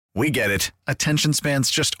We get it. Attention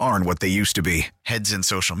spans just aren't what they used to be. Heads in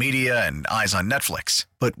social media and eyes on Netflix.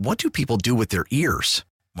 But what do people do with their ears?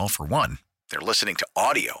 Well, for one, they're listening to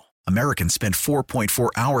audio. Americans spend 4.4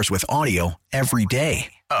 hours with audio every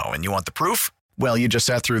day. Oh, and you want the proof? Well, you just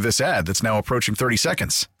sat through this ad that's now approaching 30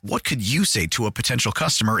 seconds. What could you say to a potential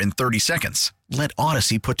customer in 30 seconds? Let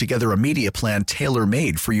Odyssey put together a media plan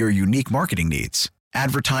tailor-made for your unique marketing needs.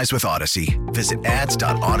 Advertise with Odyssey. Visit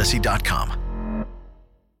ads.odyssey.com.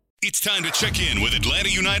 It's time to check in with Atlanta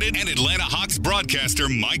United and Atlanta Hawks broadcaster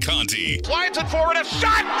Mike Conti. Slides it forward, a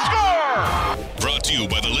shot, score! Brought to you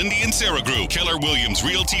by the Lindy and Sarah Group, Keller Williams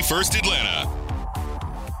Realty First Atlanta.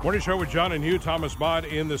 Morning show with John and Hugh, Thomas Mott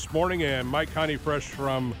in this morning, and Mike Conti fresh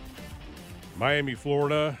from Miami,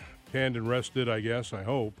 Florida. Tanned and rested, I guess, I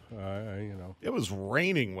hope. It was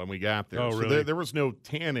raining when we got there. Oh, so really? there was no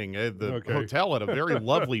tanning. The hotel had a very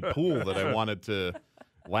lovely pool that I wanted to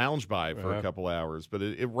lounge by for a couple hours, but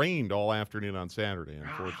it rained all afternoon on Saturday,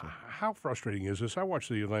 unfortunately. How frustrating is this? I watched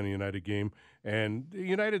the Atlanta United game, and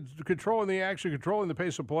United controlling the action, controlling the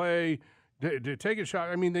pace of play, take a shot.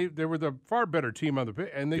 I mean, they were the far better team on the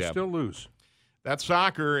pitch, and they still lose. That's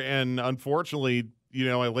soccer, and unfortunately,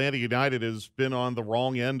 Atlanta United has been on the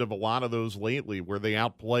wrong end of a lot of those lately, where they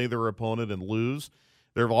outplay their opponent and lose.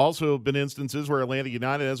 There have also been instances where Atlanta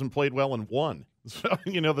United hasn't played well and won. So,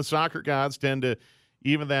 the soccer gods tend to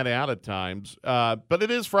even that out at times. But it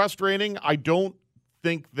is frustrating. I don't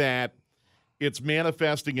think that it's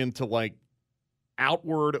manifesting into,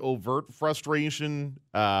 outward, overt frustration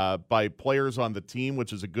by players on the team,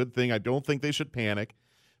 which is a good thing. I don't think they should panic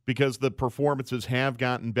because the performances have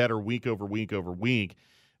gotten better week over week over week.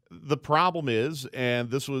 The problem is, and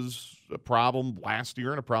this was a problem last year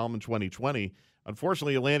and a problem in 2020,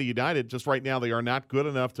 unfortunately, Atlanta United, just right now, they are not good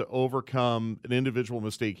enough to overcome an individual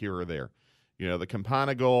mistake here or there. The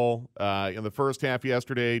Campana goal in the first half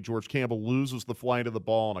yesterday, George Campbell loses the flight of the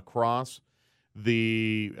ball on a cross.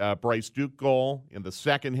 The Bryce Duke goal in the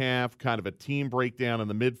second half, kind of a team breakdown in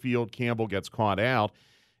the midfield. Campbell gets caught out.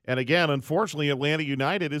 And again, unfortunately, Atlanta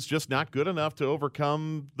United is just not good enough to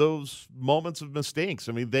overcome those moments of mistakes.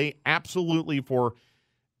 I mean, they absolutely, for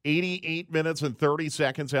 88 minutes and 30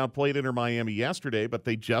 seconds, outplayed Inter Miami yesterday, but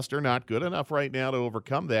they just are not good enough right now to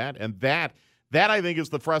overcome that. And that, I think, is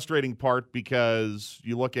the frustrating part because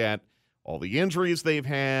you look at all the injuries they've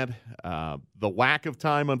had, the lack of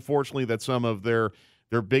time, unfortunately, that some of their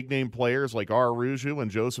big-name players like Araujo and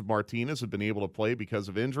Joseph Martinez have been able to play because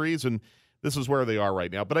of injuries, and this is where they are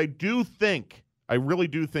right now. But I really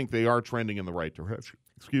do think they are trending in the right direction.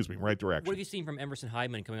 Right direction. What have you seen from Emerson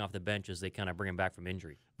Hyman coming off the bench as they kind of bring him back from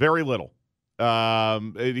injury? Very little.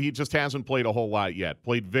 He just hasn't played a whole lot yet.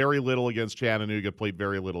 Played very little against Chattanooga, played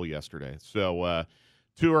very little yesterday. So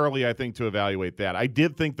too early, I think, to evaluate that. I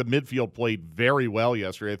did think the midfield played very well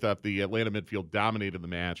yesterday. I thought the Atlanta midfield dominated the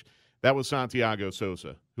match. That was Santiago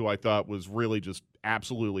Sosa, who I thought was really just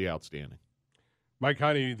absolutely outstanding. Mike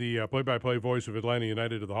Conti, the play-by-play voice of Atlanta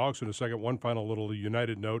United, of the Hawks in a second. One final little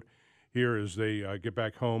United note here as they get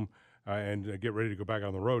back home and get ready to go back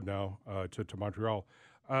on the road now to Montreal.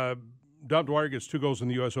 Dom Dwyer gets 2 goals in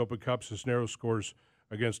the U.S. Open Cup. Cisneros scores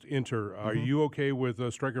against Inter. Are you okay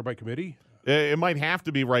with striker by committee? It might have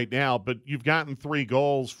to be right now, but you've gotten 3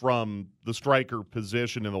 goals from the striker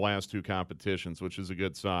position in the last 2 competitions, which is a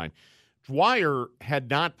good sign. Dwyer had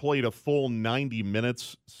not played a full 90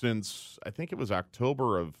 minutes since, I think it was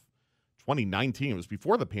October of 2019. It was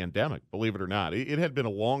before the pandemic, believe it or not. It had been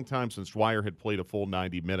a long time since Dwyer had played a full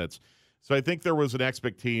 90 minutes. So I think there was an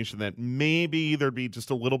expectation that maybe there'd be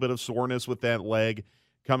just a little bit of soreness with that leg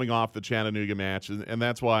coming off the Chattanooga match, and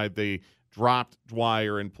that's why they dropped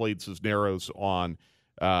Dwyer and played Cisneros on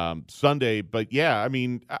Sunday. But, yeah, I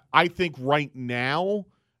mean, I think right now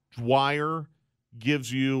Dwyer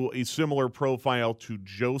gives you a similar profile to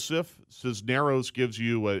Joseph. Cisneros gives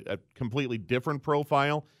you a completely different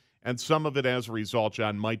profile, and some of it, as a result,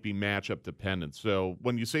 John, might be matchup dependent. So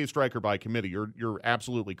when you say striker by committee, you're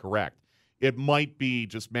absolutely correct. It might be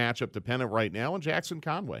just matchup dependent right now, and Jackson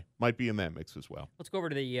Conway might be in that mix as well. Let's go over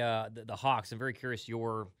to the Hawks. I'm very curious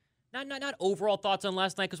your not overall thoughts on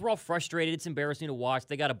last night because we're all frustrated. It's embarrassing to watch.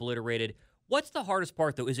 They got obliterated. What's the hardest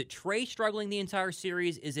part, though? Is it Trey struggling the entire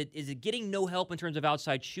series? Is it getting no help in terms of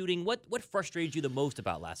outside shooting? What frustrated you the most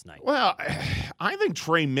about last night? Well, I think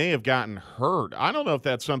Trey may have gotten hurt. I don't know if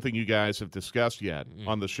that's something you guys have discussed yet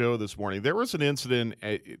on the show this morning. There was an incident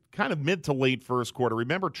kind of mid to late first quarter.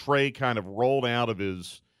 Remember Trey kind of rolled out of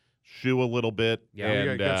his shoe a little bit. Yeah,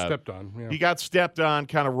 and, he got stepped on. Yeah. He got stepped on,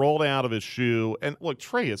 kind of rolled out of his shoe. And, look,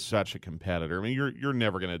 Trey is such a competitor. I mean, you're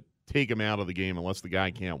never going to take him out of the game unless the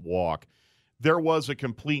guy can't walk. There was a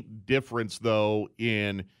complete difference, though,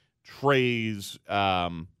 in Trey's,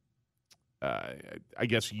 I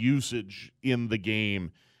guess, usage in the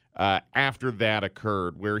game after that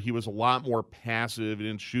occurred, where he was a lot more passive, he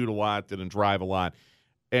didn't shoot a lot, didn't drive a lot.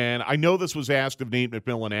 And I know this was asked of Nate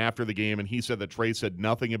McMillan after the game, and he said that Trey said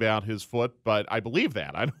nothing about his foot, but I believe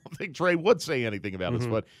that. I don't think Trey would say anything about his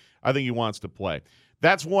foot. I think he wants to play.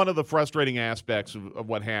 That's one of the frustrating aspects of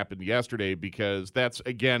what happened yesterday, because that's,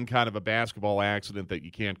 again, kind of a basketball accident that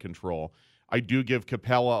you can't control. I do give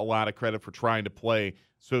Capella a lot of credit for trying to play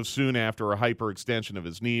so soon after a hyperextension of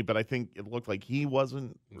his knee, but I think it looked like he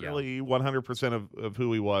wasn't really 100% of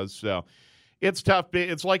who he was. So it's tough.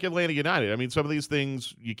 It's like Atlanta United. I mean, some of these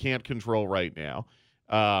things you can't control right now.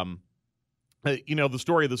 The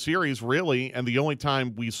story of the series, really, and the only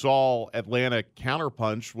time we saw Atlanta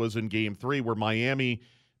counterpunch was in Game 3, where Miami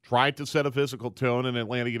tried to set a physical tone and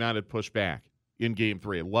Atlanta United pushed back in Game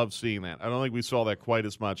 3. I love seeing that. I don't think we saw that quite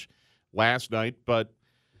as much last night, but,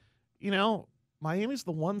 Miami's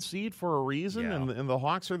the 1 seed for a reason, and the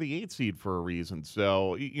Hawks are the 8 seed for a reason.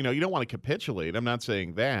 So, you don't want to capitulate. I'm not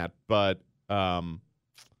saying that, but,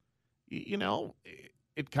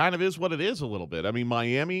 it kind of is what it is a little bit. I mean,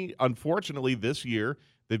 Miami, unfortunately, this year,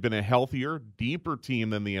 they've been a healthier, deeper team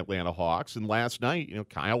than the Atlanta Hawks. And last night,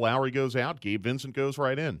 Kyle Lowry goes out, Gabe Vincent goes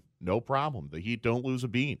right in. No problem. The Heat don't lose a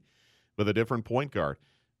beat with a different point guard.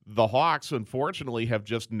 The Hawks, unfortunately, have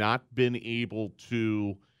just not been able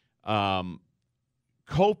to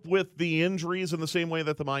cope with the injuries in the same way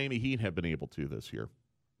that the Miami Heat have been able to this year.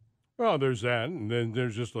 Well, there's that, and then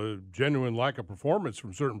there's just a genuine lack of performance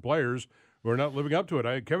from certain players who are not living up to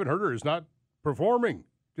it. Kevin Huerter is not performing.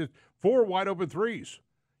 Just 4 wide-open threes.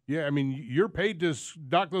 Yeah, I mean, you're paid to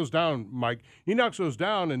knock those down, Mike. He knocks those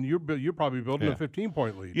down, and you're probably building a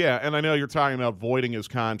 15-point lead. Yeah, and I know you're talking about voiding his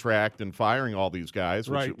contract and firing all these guys,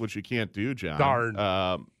 which you can't do, John. Darn.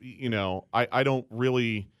 I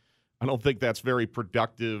don't think that's very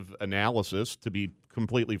productive analysis, to be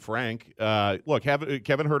completely frank. Look,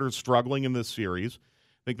 Kevin Huerter's struggling in this series.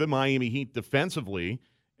 I think the Miami Heat defensively,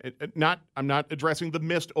 I'm not addressing the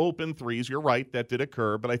missed open threes. You're right, that did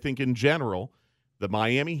occur. But I think in general, the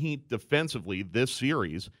Miami Heat defensively this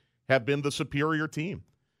series have been the superior team.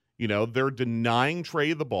 They're denying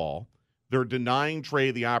Trey the ball. They're denying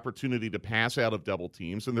Trey the opportunity to pass out of double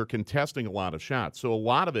teams, and they're contesting a lot of shots. So a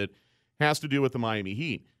lot of it has to do with the Miami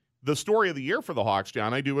Heat. The story of the year for the Hawks,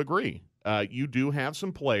 John, I do agree. You do have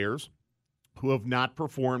some players who have not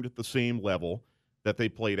performed at the same level that they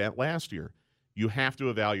played at last year. You have to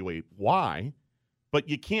evaluate why, but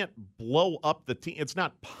you can't blow up the team. It's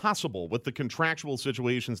not possible with the contractual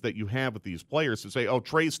situations that you have with these players to say, oh,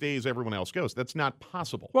 Trey stays, everyone else goes. That's not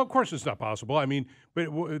possible. Well, of course it's not possible. I mean, but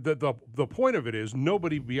the point of it is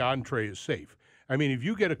nobody beyond Trey is safe. I mean, if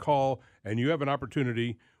you get a call and you have an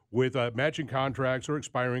opportunity with matching contracts or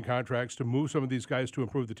expiring contracts to move some of these guys to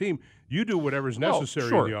improve the team, you do whatever is necessary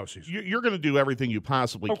in the offseason. You're going to do everything you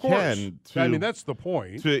possibly can to, I mean, that's the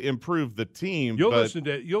point, to improve the team. You'll listen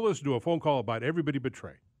to a phone call about everybody but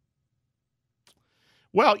Trey.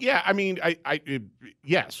 Well, yeah, I mean,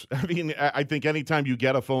 yes. I mean, I think anytime you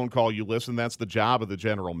get a phone call, you listen. That's the job of the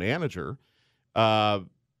general manager.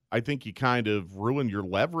 I think you kind of ruin your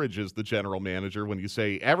leverage as the general manager when you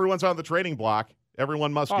say everyone's on the trading block.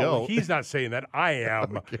 Everyone must go. Well, he's not saying that. I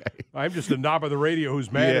am. Okay. I'm just a knob of the radio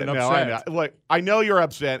who's mad and upset. Look, I know you're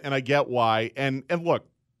upset, and I get why. And look,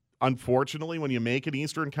 unfortunately, when you make an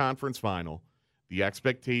Eastern Conference final, the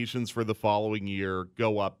expectations for the following year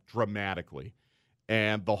go up dramatically.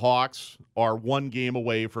 And the Hawks are 1 game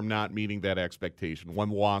away from not meeting that expectation, 1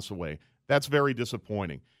 loss away. That's very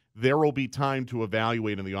disappointing. There will be time to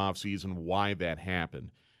evaluate in the offseason why that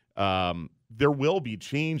happened. There will be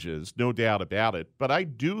changes, no doubt about it. But I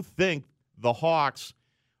do think the Hawks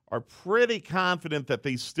are pretty confident that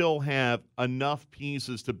they still have enough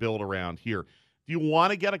pieces to build around here. Do you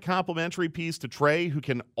want to get a complimentary piece to Trey who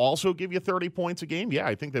can also give you 30 points a game? Yeah,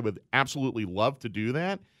 I think they would absolutely love to do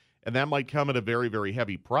that. And that might come at a very, very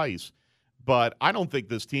heavy price. But I don't think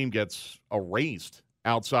this team gets erased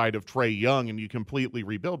outside of Trey Young and you completely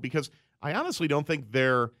rebuild, because I honestly don't think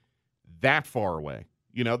they're that far away.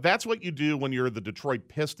 That's what you do when you're the Detroit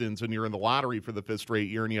Pistons and you're in the lottery for the 5th straight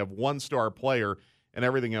year and you have 1 star player and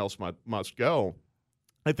everything else must go.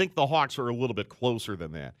 I think the Hawks are a little bit closer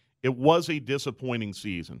than that. It was a disappointing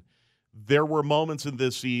season. There were moments in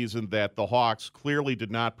this season that the Hawks clearly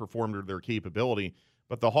did not perform to their capability,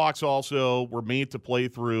 but the Hawks also were made to play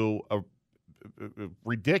through a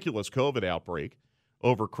ridiculous COVID outbreak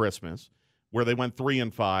over Christmas, where they went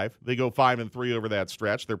 3-5. They go 5-3 over that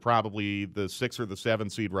stretch. They're probably the 6 or the 7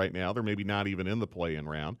 seed right now. They're maybe not even in the play-in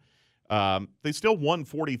round. They still won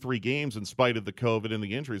 43 games in spite of the COVID and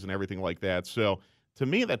the injuries and everything like that. So to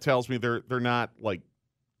me, that tells me they're not like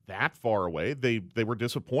that far away. They were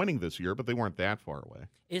disappointing this year, but they weren't that far away.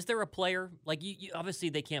 Is there a player, like you obviously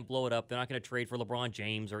they can't blow it up. They're not going to trade for LeBron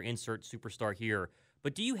James or insert superstar here.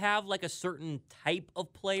 But do you have like a certain type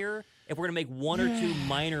of player, if we're going to make one or two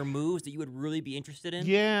minor moves, that you would really be interested in?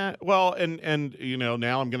 Yeah, well, and you know,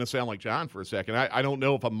 now I'm going to sound like John for a second. I don't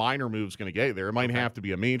know if a minor move's going to get you there. It might have to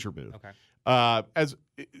be a major move. Okay.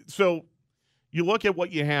 So you look at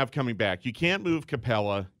what you have coming back. You can't move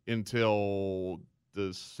Capella until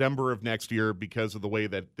December of next year because of the way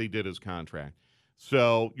that they did his contract.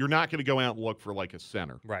 So you're not going to go out and look for like a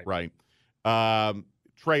center. Right.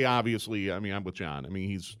 Trey, obviously, I mean, I'm with John. I mean,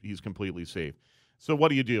 he's completely safe. So what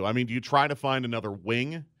do you do? I mean, do you try to find another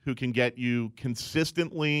wing who can get you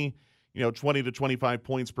consistently, 20 to 25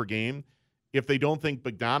 points per game? If they don't think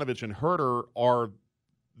Bogdanovich and Herter are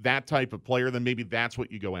that type of player, then maybe that's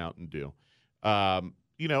what you go out and do.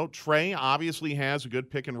 Trey obviously has a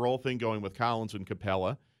good pick and roll thing going with Collins and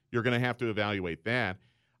Capella. You're going to have to evaluate that.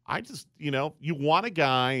 I just, you want a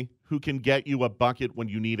guy who can get you a bucket when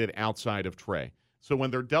you need it outside of Trey. So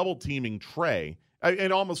when they're double teaming Trey,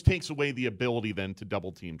 it almost takes away the ability then to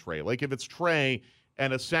double team Trey. Like if it's Trey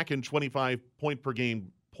and a second 25-point per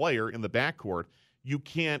game player in the backcourt, you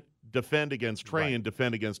can't defend against Trey and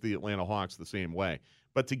defend against the Atlanta Hawks the same way.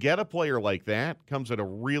 But to get a player like that comes at a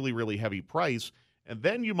really, really heavy price, and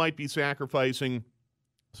then you might be sacrificing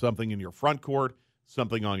something in your front court,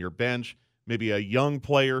 something on your bench, maybe a young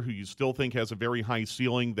player who you still think has a very high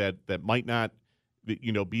ceiling that might not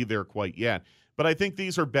be there quite yet. But I think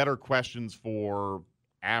these are better questions for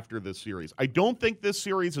after this series. I don't think this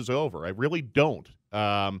series is over. I really don't.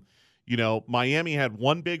 Miami had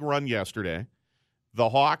one big run yesterday. The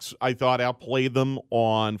Hawks, I thought, outplayed them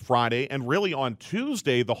on Friday. And really on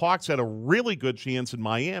Tuesday, the Hawks had a really good chance in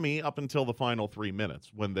Miami up until the final 3 minutes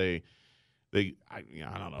when I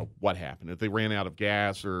don't know what happened. If they ran out of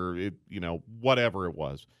gas or, whatever it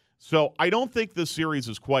was. So I don't think this series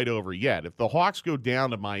is quite over yet. If the Hawks go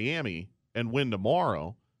down to Miami and win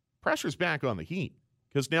tomorrow, pressure's back on the Heat.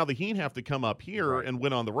 Because now the Heat have to come up here and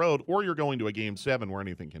win on the road, or you're going to a Game 7 where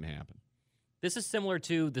anything can happen. This is similar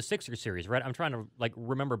to the Sixers series, right? I'm trying to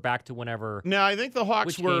remember back to whenever. No, I think the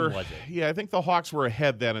Hawks Which game was it? Yeah, I think the Hawks were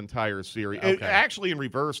ahead that entire series. Okay. Actually, in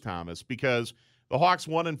reverse, Thomas, because the Hawks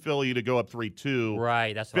won in Philly to go up 3-2.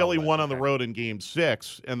 Right, that's Philly what it was. won on the road in Game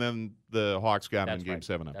 6, and then the Hawks got in Game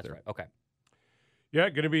 7 up That's there. right. Okay. Yeah,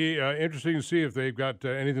 going to be interesting to see if they've got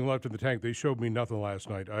anything left in the tank. They showed me nothing last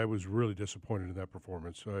night. I was really disappointed in that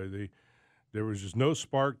performance. There was just no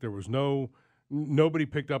spark. There was nobody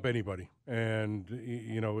picked up anybody, and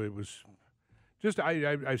it was just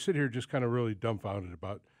I sit here just kind of really dumbfounded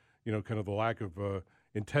about kind of the lack of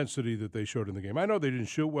intensity that they showed in the game. I know they didn't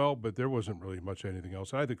shoot well, but there wasn't really much anything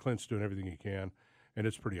else. I think Clint's doing everything he can, and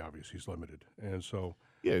it's pretty obvious he's limited, and so.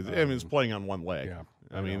 Yeah, I mean, he's playing on one leg. Yeah,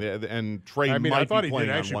 I mean, and Trey I might thought be he playing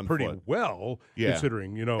did on actually one pretty foot. well,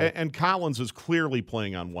 considering, And Collins is clearly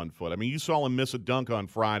playing on 1 foot. I mean, you saw him miss a dunk on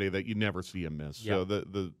Friday that you never see him miss. Yeah. So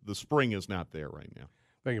the spring is not there right now.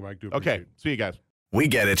 Thank you, Mike. Do appreciate Okay, it. see you guys. We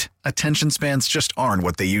get it. Attention spans just aren't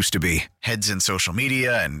what they used to be. Heads in social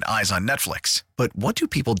media and eyes on Netflix. But what do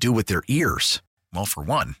people do with their ears? Well, for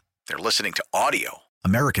one, they're listening to audio.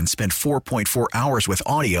 Americans spend 4.4 hours with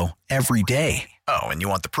audio every day. Oh, and you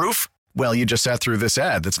want the proof? Well, you just sat through this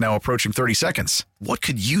ad that's now approaching 30 seconds. What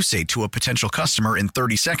could you say to a potential customer in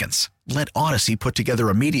 30 seconds? Let Odyssey put together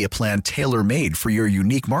a media plan tailor-made for your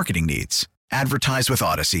unique marketing needs. Advertise with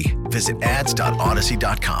Odyssey. Visit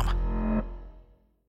ads.odyssey.com.